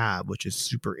they have, which is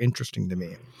super interesting to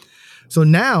me. So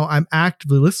now I'm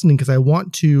actively listening because I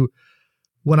want to,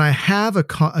 when I have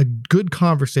a good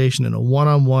conversation in a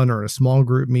one-on-one or a small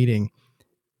group meeting,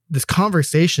 this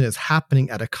conversation is happening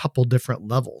at a couple different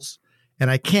levels, and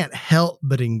I can't help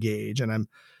but engage. And I'm,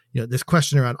 this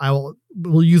question around,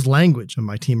 we'll use language on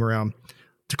my team around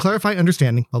to clarify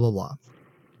understanding, blah, blah, blah.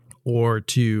 Or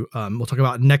to, we'll talk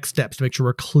about next steps to make sure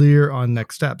we're clear on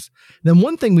next steps. And then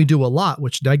one thing we do a lot,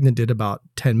 which Dagna did about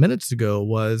 10 minutes ago,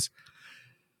 was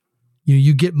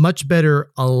you get much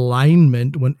better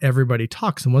alignment when everybody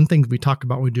talks. And one thing we talk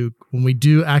about when we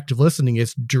do active listening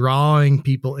is drawing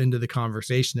people into the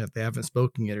conversation if they haven't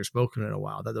spoken yet or spoken in a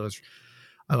while. That was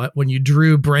when you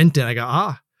drew Brent in, I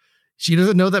go, she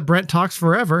doesn't know that Brent talks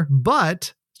forever,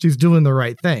 but she's doing the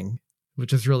right thing,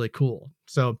 which is really cool.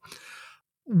 So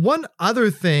one other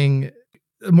thing,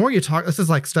 the more you talk, this is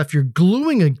like stuff you're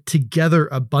gluing together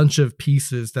a bunch of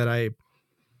pieces that I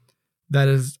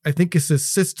think is a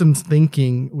systems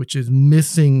thinking, which is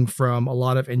missing from a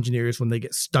lot of engineers when they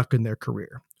get stuck in their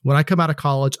career. When I come out of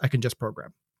college, I can just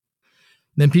program.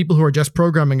 Then people who are just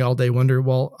programming all day wonder,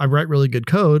 well, I write really good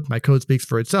code. My code speaks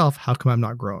for itself. How come I'm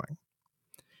not growing?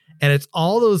 And it's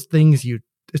all those things you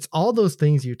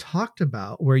talked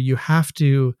about where you have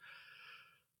to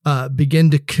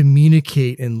begin to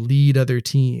communicate and lead other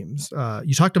teams.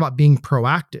 You talked about being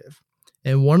proactive.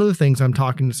 And one of the things I'm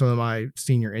talking to some of my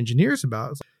senior engineers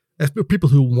about, as people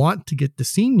who want to get to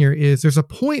senior, is there's a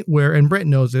point where, and Brent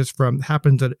knows this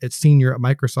happens at senior at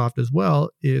Microsoft as well,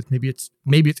 is maybe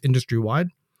it's industry wide.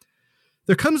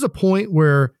 There comes a point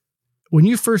where when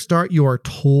you first start, you are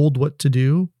told what to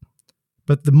do.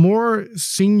 But the more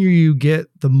senior you get,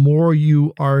 the more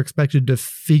you are expected to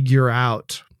figure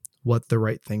out what the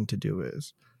right thing to do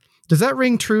is. Does that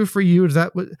ring true for you?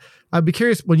 I'd be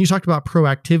curious, when you talked about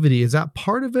proactivity, is that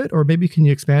part of it? Or maybe can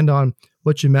you expand on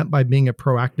what you meant by being a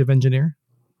proactive engineer?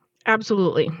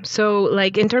 Absolutely. So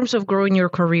like in terms of growing your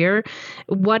career,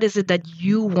 what is it that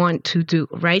you want to do,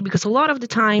 right? Because a lot of the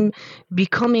time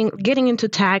getting into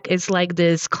tech is like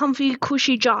this comfy,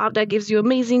 cushy job that gives you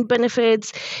amazing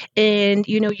benefits. And,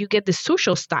 you get the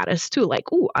social status too, like,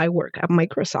 oh, I work at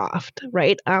Microsoft,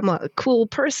 right? I'm a cool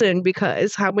person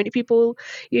because how many people,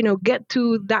 get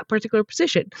to that particular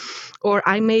position? Or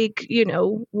I make,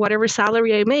 whatever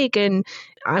salary I make and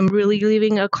I'm really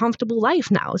living a comfortable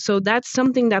life now. So that's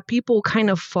something that people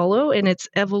kind of follow, and it's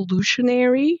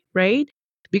evolutionary, right?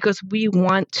 Because we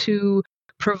want to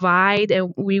provide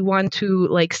and we want to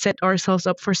like set ourselves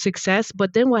up for success.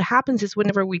 But then what happens is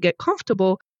whenever we get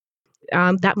comfortable,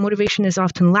 that motivation is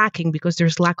often lacking because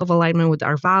there's lack of alignment with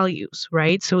our values,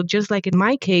 right? So just like in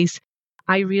my case,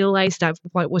 I realized that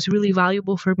what was really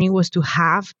valuable for me was to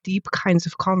have deep kinds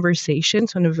of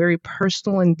conversations on a very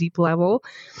personal and deep level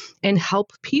and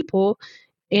help people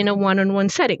in a one-on-one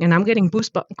setting. And I'm getting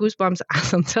goosebumps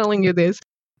as I'm telling you this.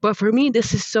 But for me,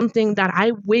 this is something that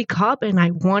I wake up and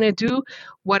I want to do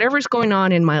whatever's going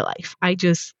on in my life. I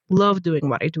just love doing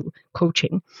what I do,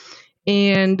 coaching.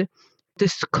 And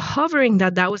discovering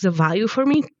that was a value for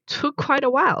me took quite a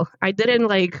while. I didn't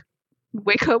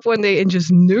wake up one day and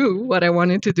just knew what I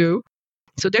wanted to do.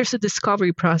 So there's a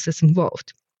discovery process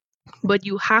involved. But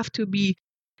you have to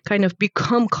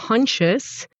become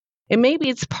conscious. And maybe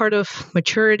it's part of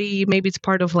maturity. Maybe it's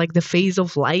part of the phase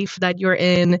of life that you're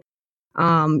in.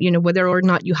 Whether or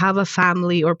not you have a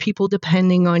family or people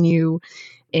depending on you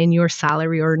and your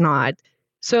salary or not.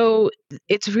 So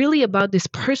it's really about this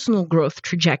personal growth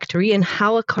trajectory and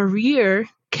how a career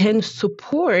can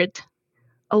support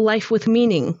a life with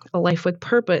meaning, a life with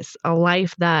purpose, a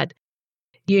life that,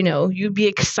 you'd be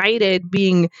excited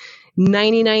being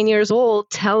 99 years old,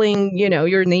 telling,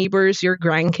 your neighbors, your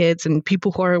grandkids, and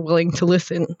people who are willing to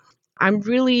listen. I'm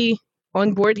really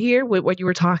on board here with what you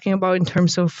were talking about in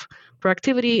terms of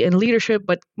productivity and leadership,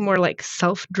 but more like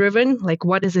self-driven, like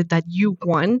what is it that you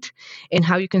want and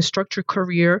how you can structure your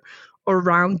career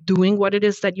around doing what it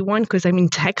is that you want. Because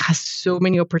tech has so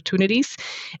many opportunities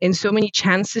and so many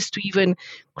chances to even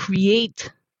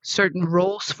create certain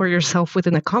roles for yourself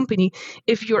within a company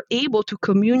if you're able to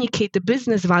communicate the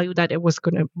business value that it was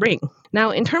going to bring.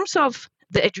 Now, in terms of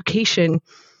the education,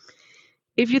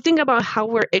 if you think about how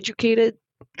we're educated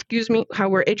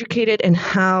and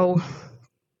how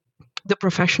the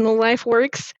professional life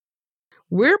works,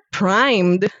 we're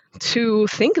primed to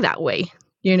think that way.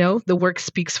 The work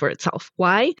speaks for itself.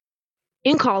 Why?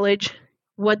 In college,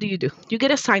 what do? You get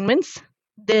assignments,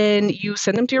 then you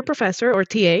send them to your professor or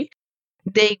TA.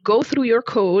 They go through your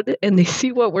code and they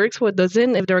see what works, what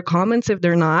doesn't, if there are comments, if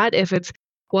they're not, if it's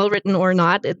well written or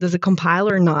not, does it compile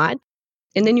or not.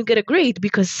 And then you get a grade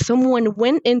because someone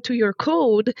went into your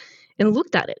code and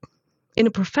looked at it. In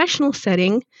a professional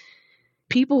setting,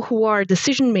 people who are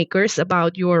decision makers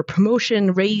about your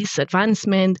promotion, raise,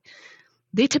 advancement,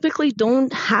 they typically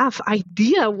don't have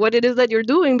idea what it is that you're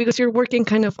doing because you're working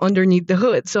kind of underneath the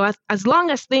hood. So as long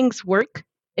as things work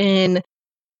and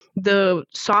the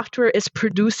software is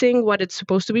producing what it's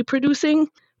supposed to be producing,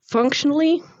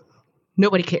 functionally,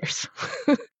 nobody cares.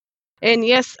 And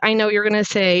yes, I know you're going to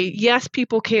say, yes,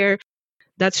 people care.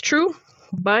 That's true.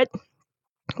 But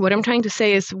what I'm trying to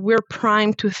say is we're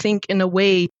primed to think in a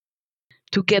way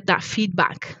to get that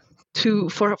feedback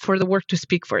for the work to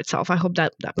speak for itself. I hope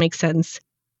that makes sense.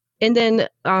 And then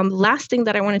last thing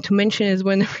that I wanted to mention is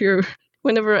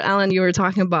whenever, Alan, you were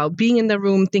talking about being in the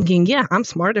room thinking, yeah, I'm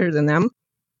smarter than them.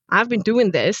 I've been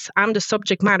doing this. I'm the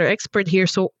subject matter expert here.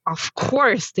 So of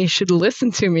course they should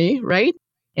listen to me, right?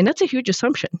 And that's a huge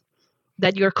assumption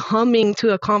that you're coming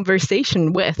to a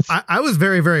conversation with. I was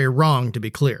very, very wrong, to be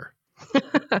clear.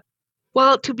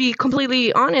 Well, to be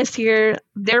completely honest here,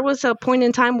 there was a point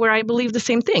in time where I believed the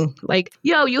same thing. Like,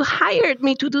 yo, you hired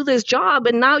me to do this job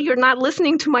and now you're not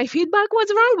listening to my feedback.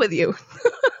 What's wrong with you?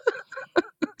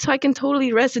 So I can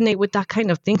totally resonate with that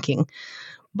kind of thinking.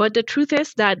 But the truth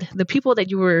is that the people that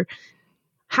you were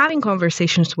having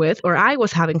conversations with, or I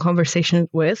was having conversations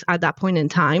with at that point in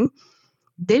time,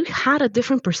 they had a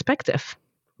different perspective,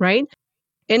 right?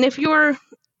 And if you're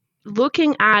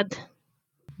looking at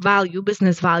value,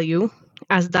 business value,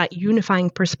 as that unifying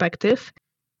perspective,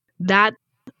 that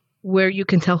where you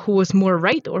can tell who was more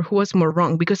right or who was more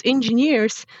wrong. Because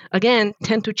engineers, again,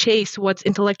 tend to chase what's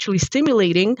intellectually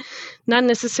stimulating, not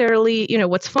necessarily,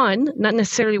 what's fun, not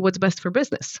necessarily what's best for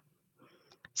business.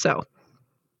 So.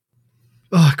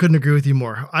 Oh, I couldn't agree with you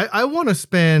more. I want to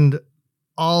spend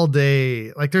all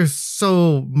day, like there's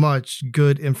so much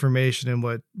good information in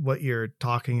what you're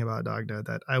talking about, Dagna,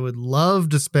 that I would love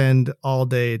to spend all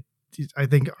day. I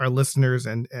think our listeners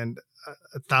and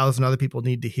 1,000 other people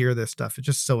need to hear this stuff. It's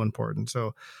just so important.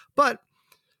 So, but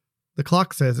the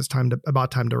clock says it's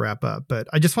about time to wrap up. But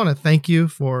I just want to thank you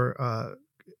for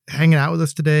hanging out with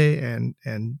us today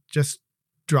and just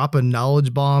dropping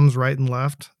knowledge bombs right and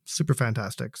left. Super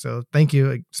fantastic. So thank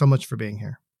you so much for being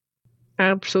here.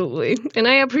 Absolutely. And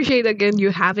I appreciate, again, you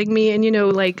having me. And,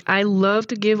 I love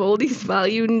to give all these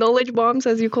value knowledge bombs,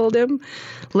 as you call them,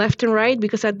 left and right,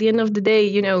 because at the end of the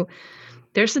day,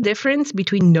 there's a difference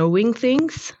between knowing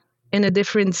things and a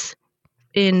difference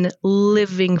in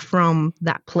living from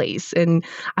that place. And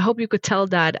I hope you could tell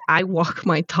that I walk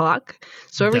my talk.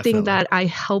 So everything that I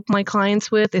help my clients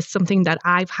with is something that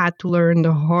I've had to learn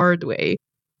the hard way.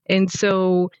 And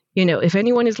so, if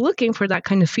anyone is looking for that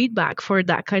kind of feedback, for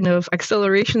that kind of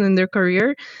acceleration in their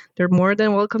career, they're more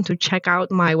than welcome to check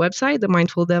out my website,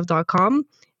 themindfuldev.com,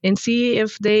 and see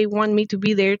if they want me to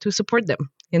be there to support them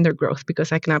in their growth,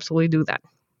 because I can absolutely do that.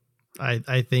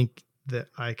 I think that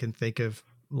I can think of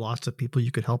lots of people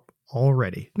you could help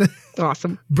already.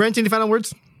 Awesome. Brent, any final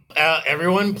words?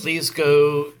 Everyone, please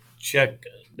go check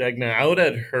Dagna out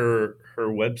at her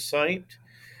website.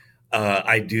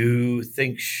 I do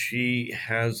think she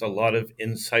has a lot of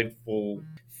insightful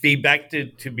feedback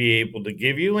to be able to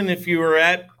give you. And if you are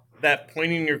at that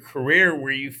point in your career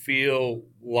where you feel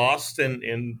lost,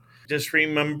 and just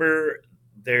remember,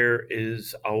 there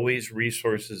is always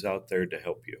resources out there to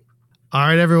help you. All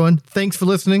right, everyone. Thanks for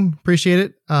listening. Appreciate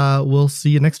it. We'll see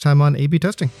you next time on A/B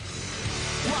Testing.